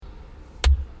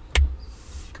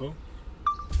Cool.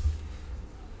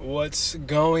 What's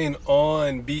going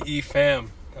on, BE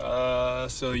fam?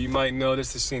 So you might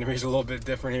notice the scenery is a little bit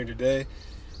different here today,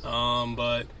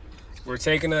 but we're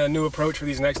taking a new approach for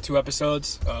these next two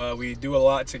episodes. We do a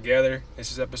lot together.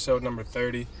 This is episode number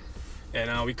 30,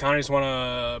 and we kind of just want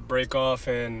to break off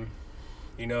and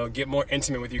get more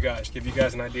intimate with you guys, give you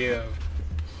guys an idea of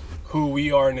who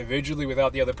we are individually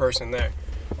without the other person there.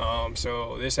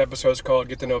 So this episode is called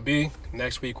Get to Know B.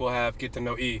 Next week we'll have Get to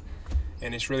Know E.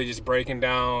 And it's really just breaking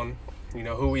down,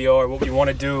 who we are, what we want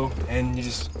to do, and you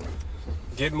just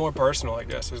get more personal, I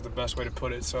guess, is the best way to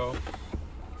put it. So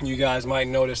you guys might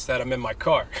notice that I'm in my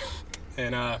car.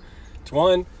 And it's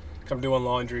one, 'cause I'm doing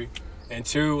laundry. And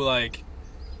two,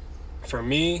 for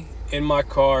me, in my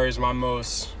car is my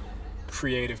most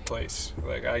creative place.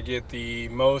 I get the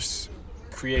most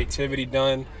creativity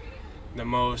done, the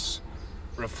most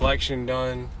reflection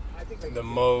done, the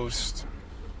most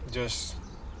just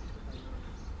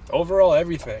overall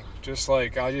everything.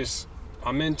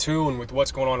 I'm in tune with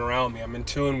what's going on around me. I'm in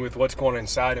tune with what's going on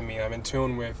inside of me. I'm in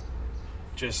tune with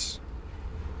just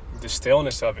the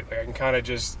stillness of it. I can kind of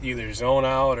just either zone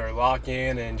out or lock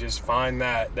in and just find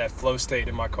that flow state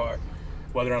in my car.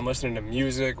 Whether I'm listening to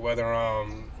music, whether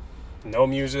I'm no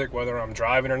music, whether I'm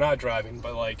driving or not driving.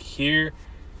 But here,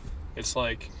 it's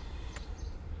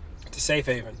it's a safe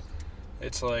haven.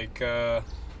 It's I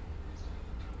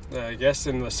guess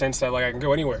in the sense that I can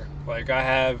go anywhere. I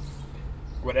have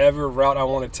whatever route I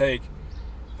want to take,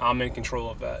 I'm in control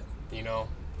of that, and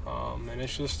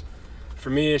it's just, for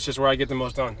me, it's just where I get the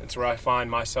most done. It's where I find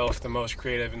myself the most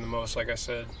creative and the most, like I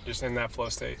said, just in that flow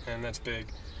state, and that's big.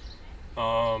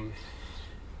 But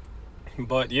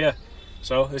yeah,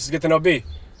 so this is Get to Know B.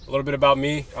 A little bit about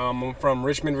me. I'm from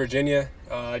Richmond, Virginia.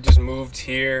 I just moved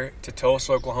here to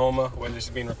Tulsa, Oklahoma, where this is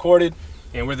being recorded,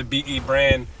 and where the BE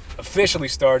brand officially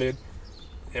started.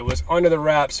 It was under the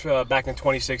wraps back in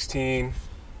 2016,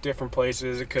 different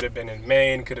places. It could have been in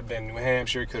Maine, could have been New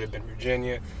Hampshire, could have been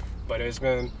Virginia, but it's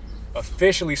been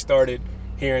officially started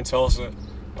here in Tulsa.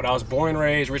 But I was born and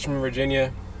raised Richmond,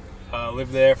 Virginia.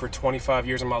 Lived there for 25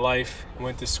 years of my life.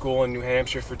 Went to school in New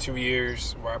Hampshire for 2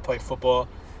 years where I played football.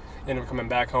 Ended up coming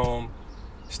back home,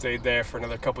 stayed there for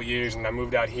another couple years, and I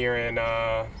moved out here in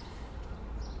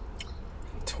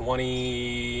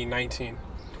 2019,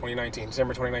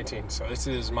 December 2019. So this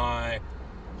is my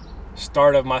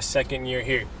start of my second year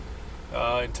here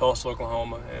in Tulsa,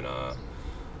 Oklahoma. And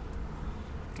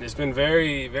it's been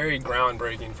very, very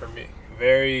groundbreaking for me.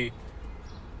 Very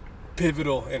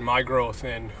pivotal in my growth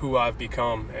and who I've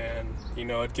become. And,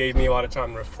 it gave me a lot of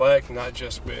time to reflect, not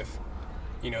just with,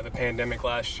 the pandemic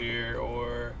last year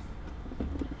or,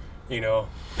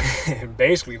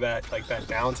 basically that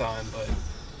downtime. But,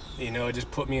 it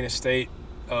just put me in a state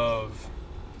of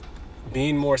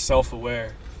being more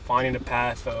self-aware, finding a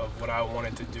path of what I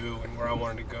wanted to do and where I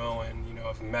wanted to go. And,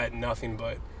 I've met nothing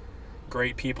but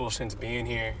great people since being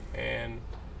here. And,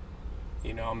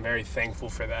 I'm very thankful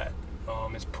for that.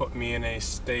 It's put me in a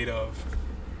state of,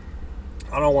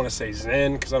 I don't want to say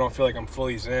zen, because I don't feel like I'm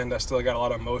fully zen. I still got a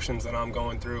lot of emotions that I'm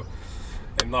going through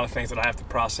and a lot of things that I have to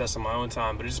process in my own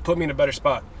time. But it just put me in a better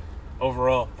spot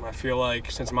overall. And I feel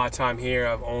like since my time here,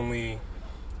 I've only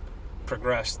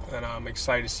progressed, and I'm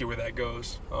excited to see where that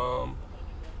goes.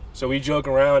 So we joke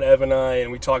around, Ev and I,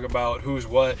 and we talk about who's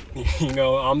what.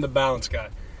 I'm the balance guy.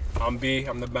 I'm B,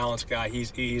 I'm the balance guy.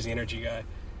 He's E, he's the energy guy.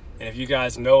 And if you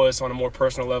guys know us on a more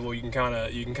personal level, you can kind of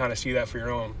see that for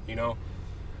your own.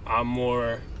 I'm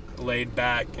more laid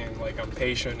back and I'm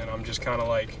patient, and I'm just kind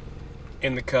of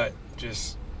in the cut,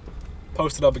 just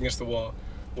posted up against the wall.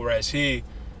 Whereas he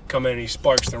come in and he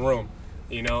sparks the room,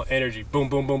 energy, boom,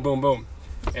 boom, boom, boom, boom.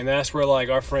 And that's where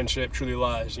our friendship truly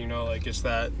lies. It's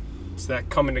that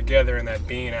coming together and that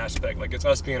being aspect. It's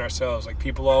us being ourselves.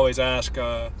 People always ask,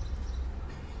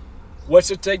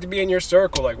 what's it take to be in your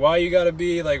circle? Why you gotta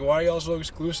be, why are y'all so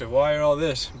exclusive? Why are all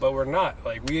this? But we're not.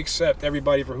 We accept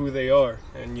everybody for who they are.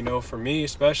 And, for me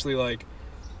especially,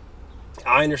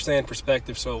 I understand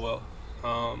perspective so well,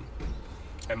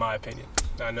 in my opinion.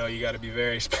 I know you gotta be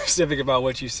very specific about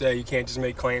what you say. You can't just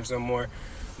make claims no more.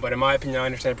 But in my opinion, I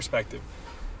understand perspective.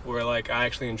 Where, I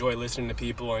actually enjoy listening to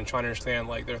people and trying to understand,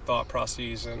 their thought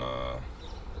processes and,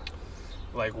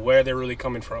 where they're really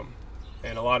coming from.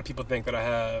 And a lot of people think that I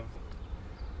have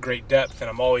great depth and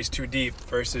I'm always too deep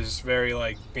versus very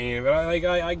being, but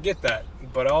I get that.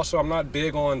 But also I'm not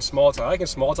big on small talk. I can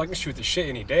small talk, I can shoot the shit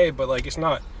any day, but it's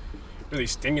not really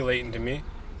stimulating to me.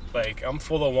 I'm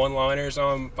full of one-liners,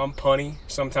 I'm punny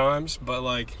sometimes,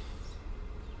 but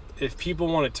if people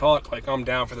want to talk, I'm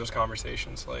down for those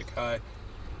conversations.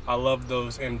 I love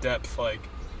those in-depth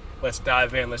let's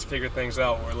dive in, let's figure things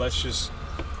out, or let's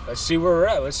see where we're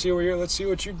at. Let's see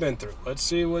what you've been through. Let's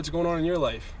see what's going on in your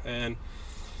life. And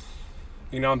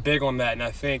I'm big on that. And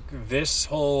I think this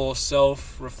whole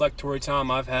self-reflectory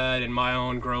time I've had in my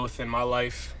own growth in my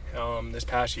life this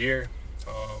past year,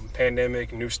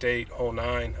 pandemic, new state, whole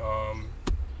nine,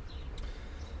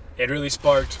 it really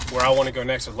sparked where I want to go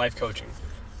next with life coaching.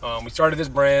 We started this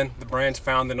brand. The brand's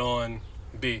founded on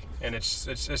B, and it's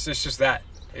just that.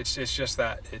 It's just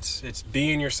that. It's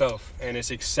being yourself, and it's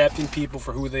accepting people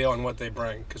for who they are and what they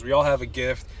bring. Because we all have a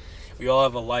gift, we all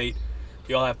have a light,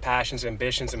 we all have passions,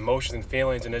 ambitions, emotions, and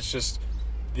feelings, and it's just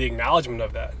the acknowledgement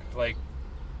of that. Like,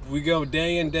 we go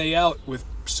day in, day out with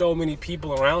so many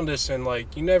people around us, and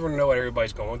like, you never know what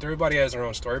everybody's going through. Everybody has their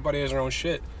own story, everybody has their own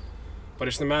shit. But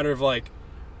it's the matter of like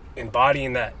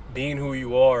embodying that, being who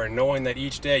you are, and knowing that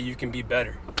each day you can be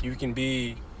better. You can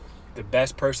be the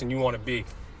best person you want to be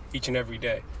each and every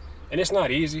day. And it's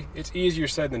not easy. It's easier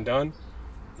said than done,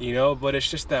 but it's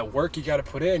just that work you got to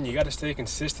put in. You got to stay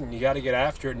consistent. You got to get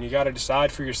after it, and you got to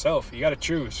decide for yourself. You got to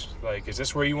choose. Like, is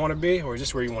this where you want to be, or is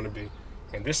this where you want to be?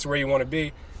 And this is where you want to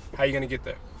be. How are you going to get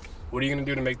there? What are you going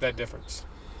to do to make that difference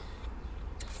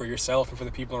for yourself and for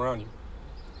the people around you?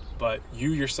 But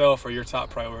you yourself are your top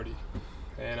priority.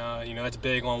 And, that's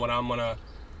big on what I'm going to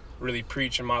really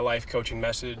preach in my life coaching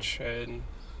message. And,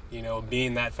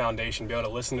 being that foundation, be able to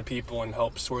listen to people and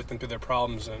help sort them through their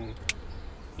problems. And,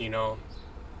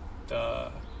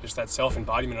 just that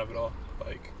self-embodiment of it all.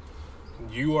 Like,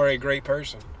 you are a great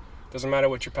person. Doesn't matter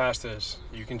what your past is.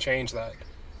 You can change that.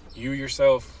 You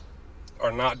yourself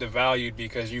are not devalued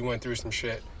because you went through some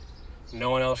shit.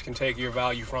 No one else can take your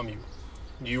value from you.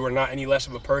 You are not any less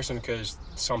of a person because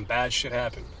some bad shit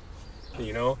happened.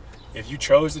 If you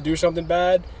chose to do something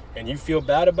bad and you feel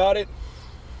bad about it,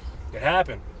 it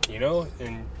happened,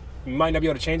 and you might not be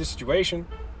able to change the situation,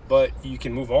 but you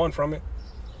can move on from it.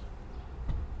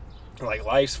 Like,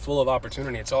 life's full of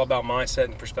opportunity. It's all about mindset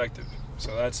and perspective.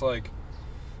 So that's like,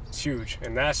 it's huge.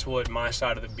 And that's what my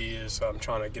side of the B is I'm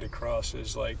trying to get across,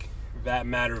 is like that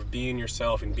matter of being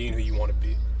yourself and being who you want to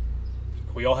be.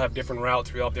 We all have different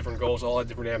routes, we all have different goals, all have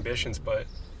different ambitions, but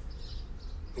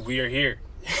we are here.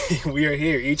 We are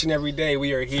here each and every day.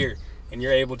 We are here, and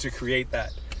you're able to create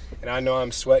that. And I know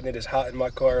I'm sweating. It is hot in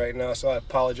my car right now, so I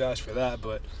apologize for that,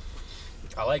 but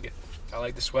I like it. I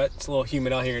like the sweat. It's a little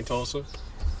humid out here in Tulsa,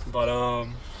 but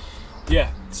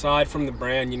aside from the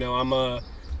brand, I'm a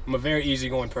very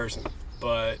easygoing person,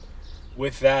 but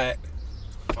with that,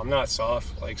 I'm not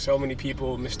soft. Like, so many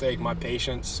people mistake my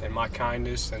patience and my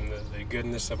kindness and the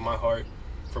goodness of my heart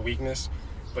for weakness,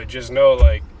 but just know,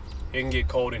 like, it can get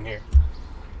cold in here.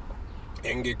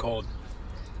 It can get cold.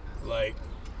 Like,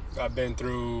 I've been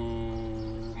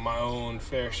through my own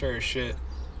fair share of shit.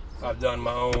 I've done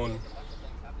my own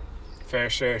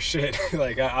fair share of shit.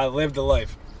 Like, I lived a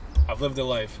life. I've lived a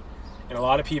life. And a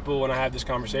lot of people, when I have this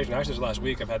conversation, actually this last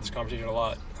week, I've had this conversation a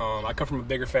lot. I come from a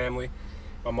bigger family.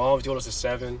 My mom's the oldest of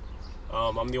 7.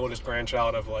 I'm the oldest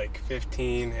grandchild of like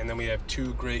 15, and then we have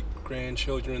 2 great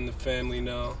grandchildren in the family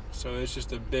now. So it's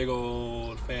just a big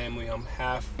old family. I'm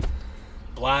half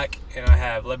black, and I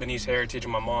have Lebanese heritage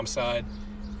on my mom's side.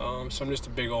 So I'm just a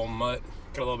big old mutt.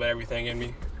 Got a little bit of everything in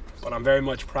me. But I'm very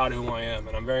much proud of who I am,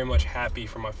 and I'm very much happy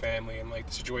for my family and like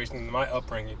the situation in my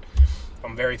upbringing.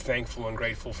 I'm very thankful and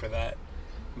grateful for that.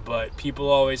 But people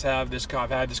always have this, I've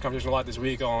had this conversation a lot this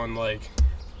week on like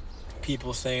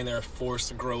people saying they're forced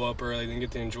to grow up early, they didn't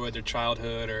get to enjoy their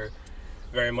childhood, or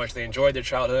very much they enjoyed their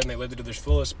childhood and they lived it to their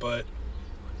fullest. But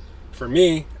for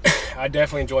me, I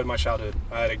definitely enjoyed my childhood.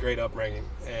 I had a great upbringing,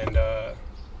 and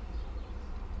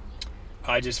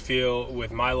I just feel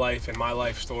with my life and my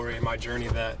life story and my journey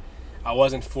that I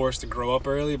wasn't forced to grow up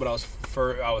early, but I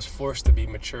was forced to be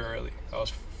mature early. I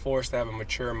was forced to have a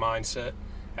mature mindset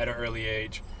at an early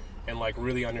age and like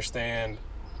really understand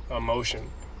emotion.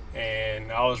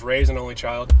 And I was raised an only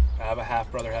child. I have a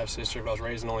half brother, half sister, but I was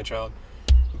raised an only child.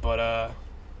 But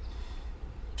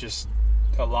just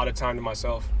a lot of time to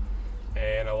myself.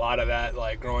 And a lot of that,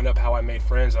 like growing up, how I made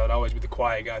friends, I would always be the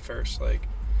quiet guy first. Like,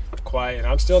 quiet, and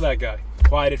I'm still that guy.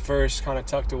 Quiet at first, kind of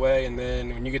tucked away, and then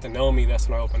when you get to know me, that's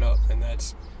when I open up. And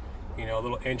that's, a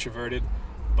little introverted,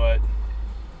 but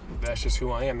that's just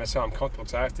who I am. That's how I'm comfortable,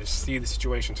 because I have to see the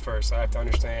situations first. I have to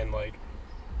understand, like,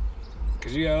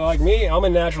 because, like me, I'm a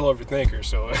natural overthinker.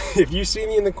 So if you see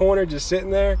me in the corner just sitting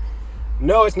there,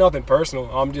 no, it's nothing personal.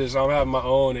 I'm having my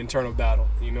own internal battle.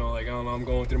 Like I'm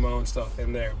going through my own stuff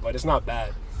in there. But it's not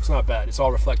bad. It's not bad. It's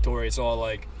all reflectory. It's all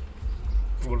like,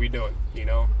 what are we doing?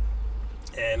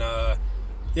 And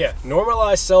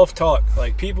normalize self-talk.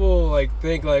 Like, people like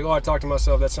think like, oh, I talk to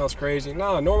myself, that sounds crazy.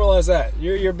 No, normalize that.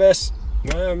 You're your best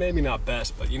maybe not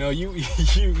best, but you're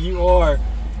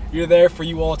there for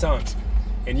you all times,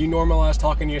 and you normalize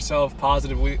talking to yourself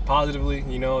positively.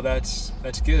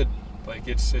 That's good. Like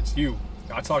it's you.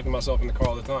 I talk to myself in the car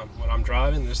all the time when I'm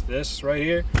driving. This right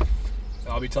here,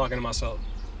 I'll be talking to myself.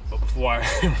 But before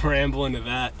I ramble into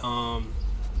that,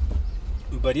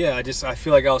 but yeah, I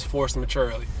feel like I was forced to mature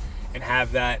early and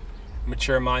have that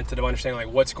mature mindset of understanding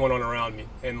like what's going on around me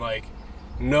and like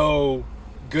know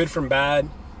good from bad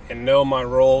and know my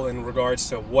role in regards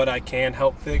to what I can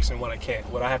help fix and what I can't,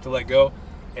 what I have to let go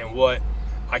and what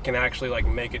I can actually like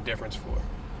make a difference for.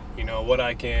 What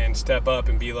I can step up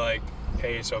and be like,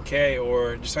 hey, it's okay,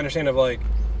 or just understand of like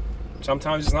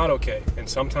sometimes it's not okay and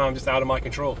sometimes it's out of my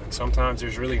control and sometimes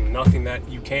there's really nothing that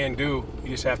you can do. You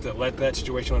just have to let that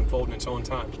situation unfold in its own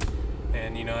time.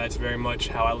 And that's very much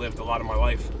how I lived a lot of my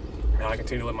life and how I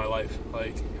continue to live my life.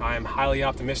 Like I am highly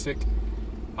optimistic.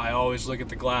 I always look at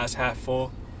the glass half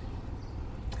full,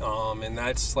 and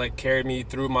that's like carried me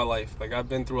through my life. Like I've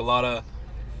been through a lot of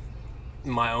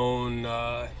my own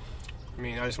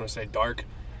I just want to say dark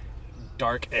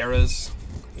eras.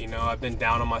 I've been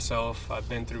down on myself. I've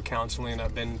been through counseling.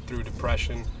 I've been through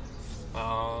depression,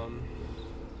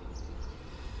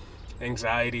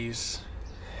 anxieties,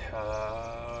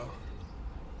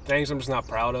 things I'm just not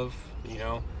proud of,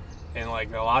 and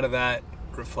like a lot of that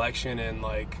reflection and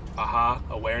like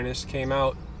awareness came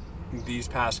out these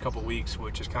past couple weeks,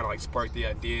 which has kind of like sparked the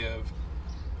idea of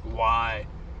why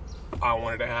I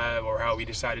wanted to have, or how we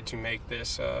decided to make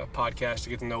this podcast to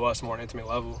get to know us more on an intimate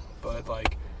level. But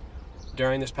like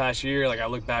during this past year, like I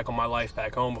look back on my life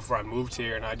back home before I moved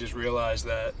here, and I just realized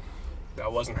that I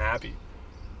wasn't happy.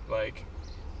 Like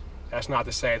that's not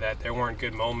to say that there weren't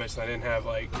good moments and I didn't have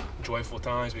like joyful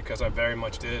times, because I very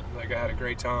much did. Like I had a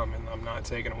great time, and I'm not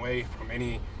taking away from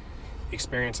any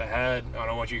experience I had. I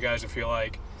don't want you guys to feel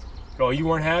like, oh, you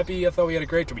weren't happy? I thought we had a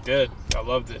great time. We did. I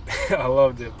loved it. I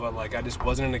loved it. But like I just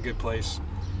wasn't in a good place.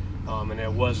 And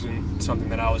it wasn't something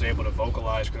that I was able to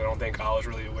vocalize because I don't think I was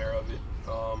really aware of it.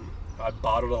 I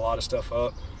bottled a lot of stuff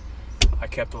up. I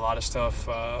kept a lot of stuff,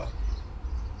 a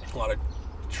lot of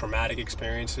traumatic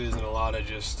experiences and a lot of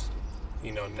just,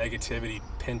 negativity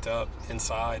pent up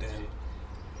inside.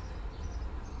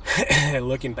 And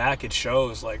looking back, it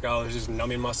shows. Like I was just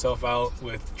numbing myself out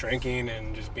with drinking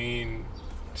and just being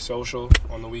social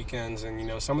on the weekends.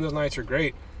 And some of those nights are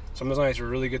great. Some of those nights were a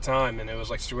really good time, and it was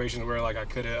like situations where like I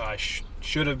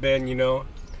should have been,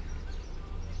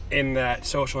 in that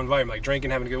social environment, like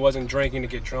drinking, having a good. It wasn't drinking to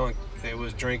get drunk. It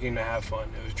was drinking to have fun.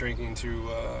 It was drinking to,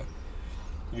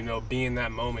 be in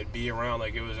that moment, be around.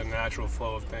 Like it was a natural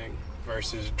flow of thing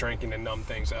versus drinking to numb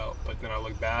things out. But then I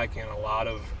look back, and a lot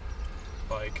of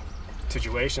like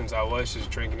situations, I was just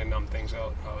drinking to numb things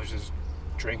out. I was just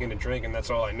drinking to drink, and that's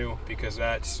all I knew, because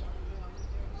that's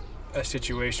a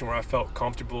situation where I felt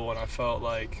comfortable and I felt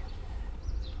like,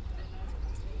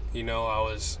 I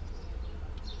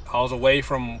was away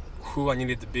from who I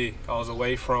needed to be. I was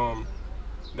away from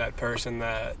that person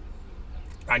that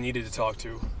I needed to talk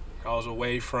to. I was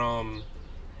away from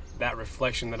that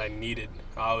reflection that I needed.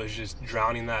 I was just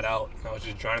drowning that out. I was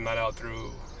just drowning that out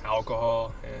through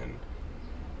alcohol,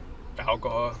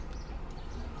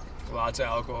 lots of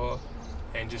alcohol,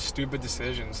 and just stupid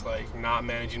decisions, like not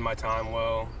managing my time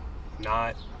well,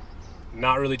 not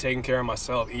really taking care of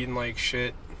myself, eating like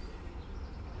shit.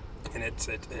 And it's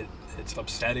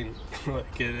upsetting.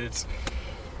 Like it's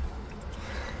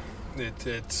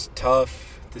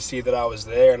tough to see that I was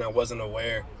there and I wasn't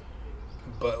aware.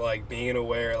 But like being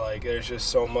aware, like there's just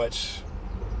so much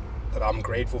that I'm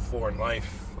grateful for in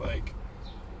life. Like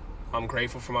I'm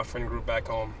grateful for my friend group back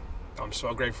home. I'm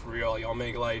so grateful for y'all. Y'all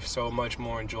make life so much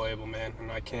more enjoyable, man.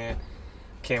 And I can't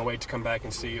wait to come back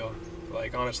and see y'all.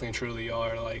 Like honestly and truly, y'all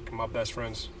are like my best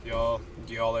friends. Y'all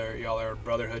are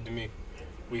brotherhood to me.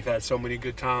 We've had so many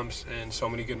good times and so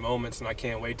many good moments, and I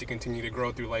can't wait to continue to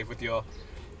grow through life with y'all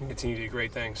and continue to do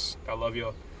great things. I love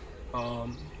y'all.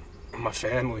 My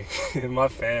family,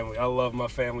 I love my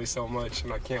family so much,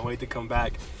 and I can't wait to come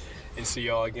back and see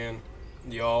y'all again.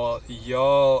 Y'all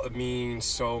mean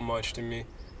so much to me,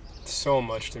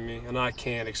 and I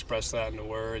can't express that into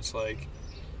words. Like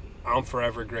I'm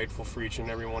forever grateful for each and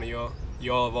every one of y'all.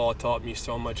 Y'all have all taught me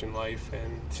so much in life,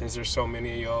 and since there's so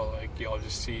many of y'all, like y'all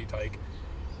just see, like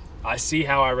I see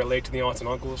how I relate to the aunts and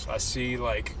uncles. I see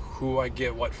like who I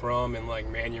get what from, and like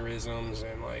mannerisms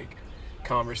and like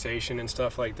conversation and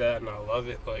stuff like that, and I love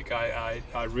it. Like I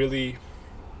really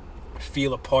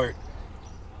feel a part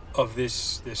of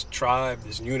this tribe,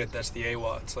 this unit that's the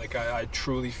AWODs. Like I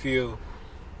truly feel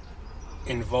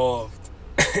involved.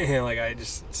 And like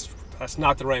that's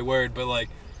not the right word, but like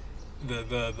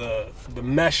the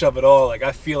mesh of it all. Like,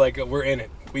 I feel like we're in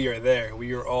it. We are there.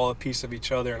 We are all a piece of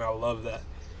each other, and I love that.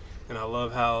 And I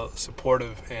love how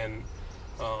supportive and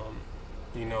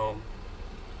you know,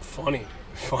 funny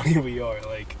we are.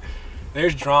 Like,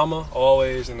 there's drama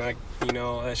always, and that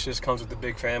just comes with the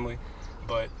big family.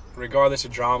 But regardless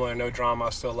of drama or no drama, I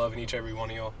still love each every one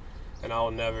of y'all, and I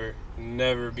will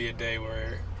never be a day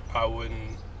where I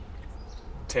wouldn't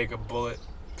take a bullet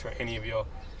for any of y'all.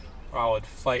 I would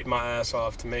fight my ass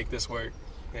off to make this work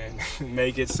and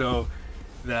make it so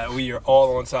that we are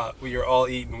all on top, we are all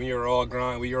eating, we are all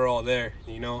grinding, we are all there,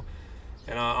 And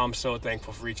I'm so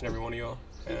thankful for each and every one of y'all.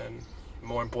 And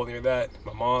more importantly than that,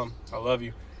 my mom, I love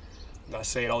you. I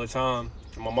say it all the time.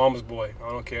 I'm my mama's boy. I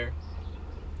don't care.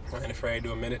 I ain't afraid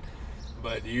to admit it.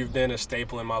 But you've been a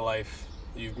staple in my life.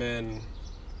 You've been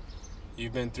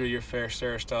through your fair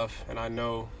share of stuff, and I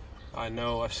know,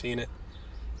 I've seen it.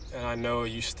 And I know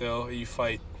you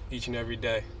fight each and every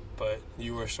day. But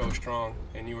you are so strong,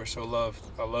 and you are so loved.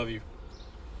 I love you.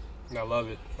 And I love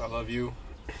it. I love you.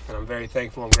 And I'm very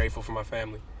thankful and grateful for my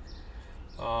family.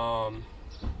 And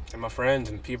my friends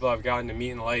and people I've gotten to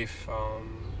meet in life.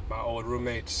 My old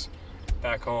roommates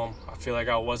back home. I feel like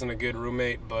I wasn't a good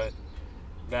roommate, but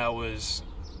I was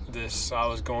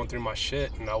going through my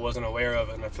shit and I wasn't aware of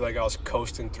it, and I feel like I was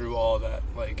coasting through all of that.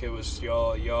 Like, it was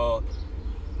y'all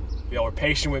were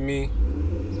patient with me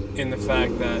in the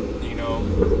fact that,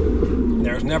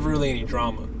 there was never really any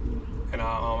drama, and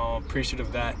I'm appreciative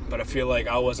of that, but I feel like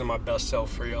I wasn't my best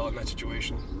self for y'all in that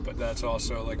situation. But that's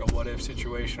also like a what if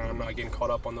situation. I'm not getting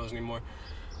caught up on those anymore.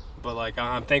 But like,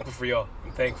 I'm thankful for y'all.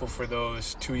 I'm thankful for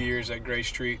those 2 years at Gray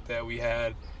Street that we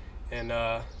had, and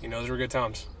those were good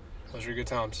times. Those were good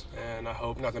times, and I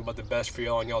hope nothing but the best for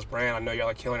y'all and y'all's brand. I know y'all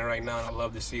are killing it right now, and I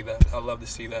love to see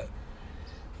that.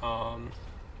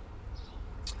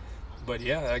 But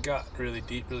yeah, that got really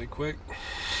deep really quick.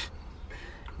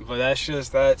 But that's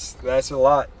a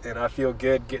lot, and I feel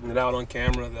good getting it out on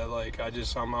camera. That like,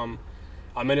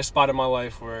 I'm in a spot in my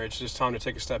life where it's just time to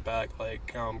take a step back.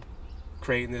 Like,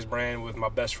 creating this brand with my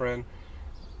best friend,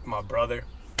 my brother.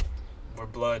 We're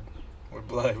blood.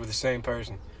 We're the same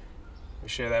person. We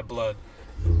share that blood.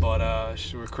 But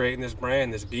we're creating this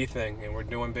brand, this B thing, and we're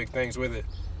doing big things with it.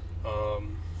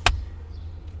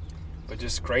 But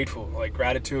just grateful. Like,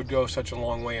 gratitude goes such a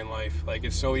long way in life. Like,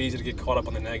 it's so easy to get caught up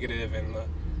on the negative and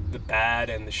the bad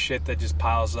and the shit that just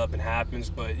piles up and happens,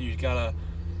 but you gotta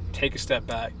take a step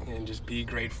back and just be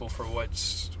grateful for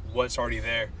what's already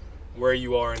there, where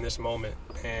you are in this moment,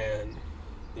 and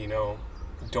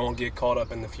don't get caught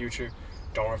up in the future.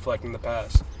 Don't reflect in the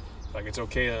past. Like, it's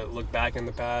okay to look back in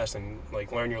the past and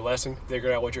like learn your lesson,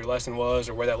 figure out what your lesson was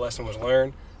or where that lesson was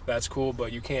learned. That's cool,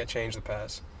 but you can't change the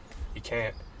past. You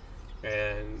can't.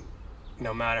 And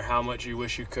no matter how much you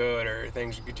wish you could or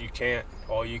things you can't,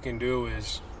 all you can do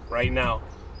is right now.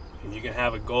 And you can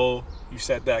have a goal, you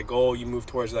set that goal, you move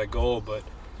towards that goal, but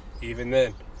even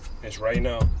then, it's right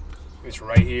now. It's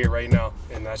right here, right now,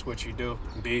 and that's what you do.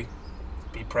 Be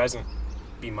present,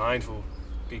 be mindful,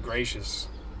 be gracious,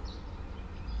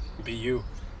 be you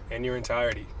in your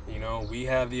entirety. We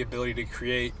have the ability to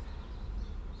create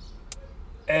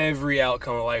every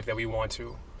outcome of life that we want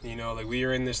to. Like, we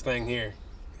are in this thing here,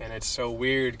 and it's so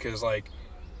weird because like,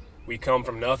 we come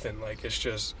from nothing. Like, it's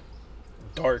just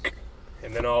dark,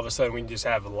 and then all of a sudden we just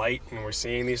have light, and we're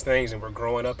seeing these things, and we're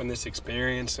growing up in this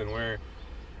experience, and we're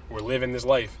living this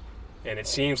life. And it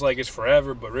seems like it's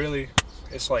forever, but really,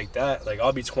 it's like that. Like,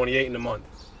 I'll be 28 in a month,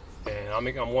 and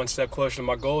I'm one step closer to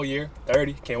my goal year,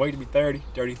 30. Can't wait to be 30,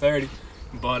 dirty 30.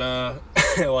 But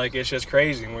like, it's just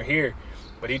crazy, and we're here.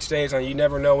 But each day is on. You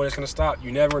never know when it's gonna stop.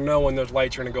 You never know when those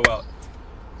lights are gonna go out.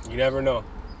 You never know.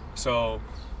 So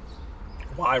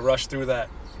why rush through that?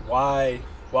 Why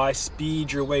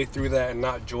speed your way through that and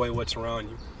not enjoy what's around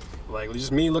you? Like,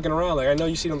 just me looking around. Like, I know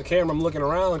you see it on the camera. I'm looking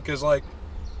around because like,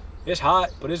 it's hot,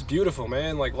 but it's beautiful,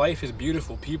 man. Like, life is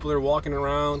beautiful. People are walking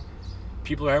around.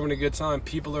 People are having a good time.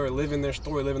 People are living their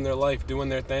story, living their life, doing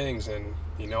their things. And,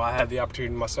 I have the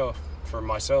opportunity for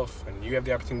myself, and you have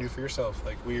the opportunity to do for yourself.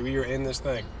 Like, we are in this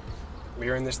thing. We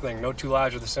are in this thing. No two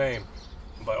lives are the same,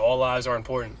 but all lives are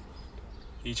important.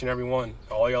 Each and every one.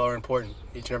 All y'all are important.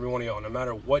 Each and every one of y'all. No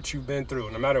matter what you've been through,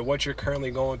 no matter what you're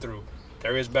currently going through,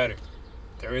 there is better.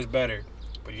 There is better,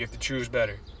 but you have to choose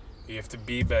better. You have to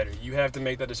be better. You have to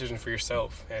make that decision for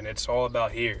yourself, and it's all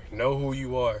about here. Know who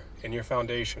you are in your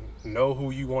foundation. Know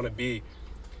who you want to be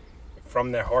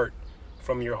from their heart,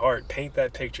 from your heart. Paint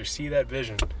that picture, see that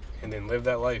vision, and then live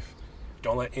that life.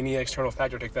 Don't let any external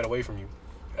factor take that away from you,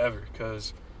 ever,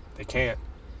 because they can't.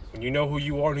 When you know who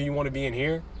you are and who you want to be in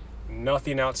here,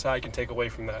 nothing outside can take away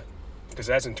from that. because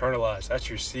that's internalized. That's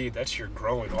your seed. That's your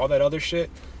growing. All that other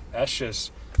shit, that's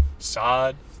just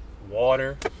sod,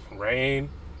 water, rain.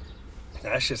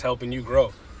 That's just helping you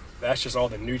grow. That's just all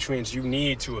the nutrients you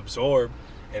need to absorb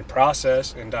and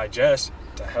process and digest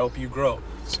to help you grow.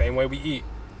 Same way we eat.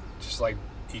 Just like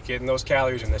you getting those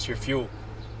calories, and that's your fuel.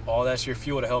 All that's your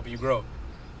fuel to help you grow.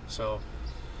 So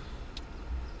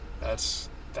that's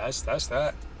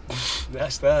that.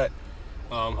 That's that.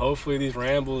 Hopefully these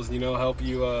rambles, help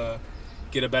you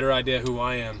get a better idea who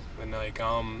I am, and like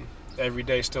every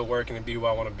day still working to be who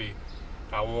I want to be.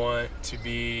 I want to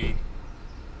be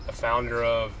a founder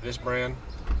of this brand,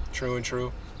 True and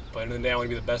True, but at the end of the day I want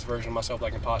to be the best version of myself that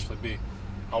I can possibly be.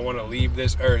 I want to leave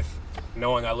this earth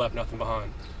knowing I left nothing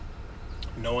behind,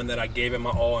 knowing that I gave it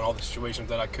my all in all the situations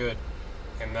that I could,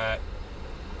 and that,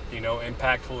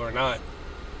 impactful or not,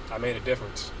 I made a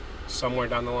difference. Somewhere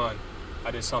down the line,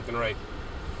 I did something right.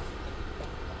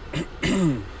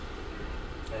 And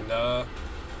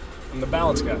I'm the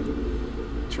balance guy.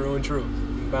 True and True.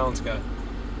 I'm the balance guy.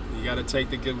 You gotta take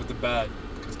the good with the bad,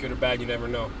 because good or bad you never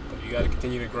know. But you gotta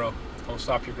continue to grow. Don't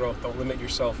stop your growth. Don't limit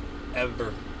yourself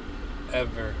ever,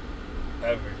 ever,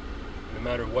 ever. No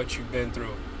matter what you've been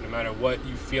through, no matter what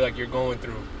you feel like you're going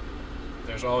through,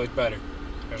 there's always better.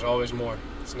 There's always more.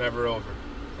 It's never over.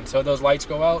 Until those lights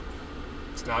go out,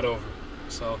 it's not over.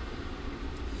 So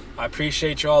I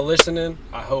appreciate y'all listening.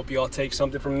 I hope y'all take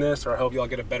something from this, or I hope y'all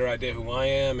get a better idea who I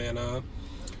am. And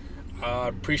I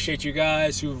appreciate you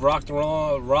guys who've rocked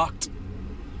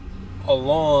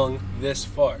along this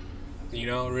far.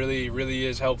 Really, really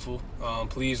is helpful.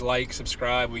 Please like,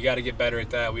 subscribe. We got to get better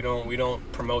at that. We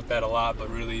don't promote that a lot, but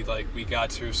really, we got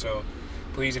to. So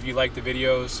please, if you like the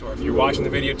videos, or if you're watching the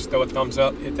video, just throw a thumbs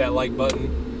up, hit that like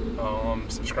button,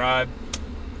 subscribe,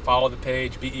 follow the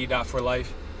page,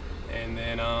 be.forlife, and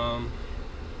then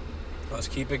let's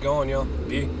keep it going, y'all.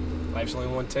 Life's only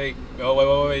one take.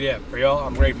 Oh, wait, yeah. For y'all,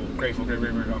 I'm grateful. I'm grateful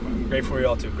for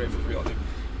y'all too.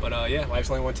 But yeah, life's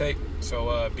only one take.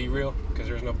 So be real, because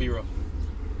there's no B-roll.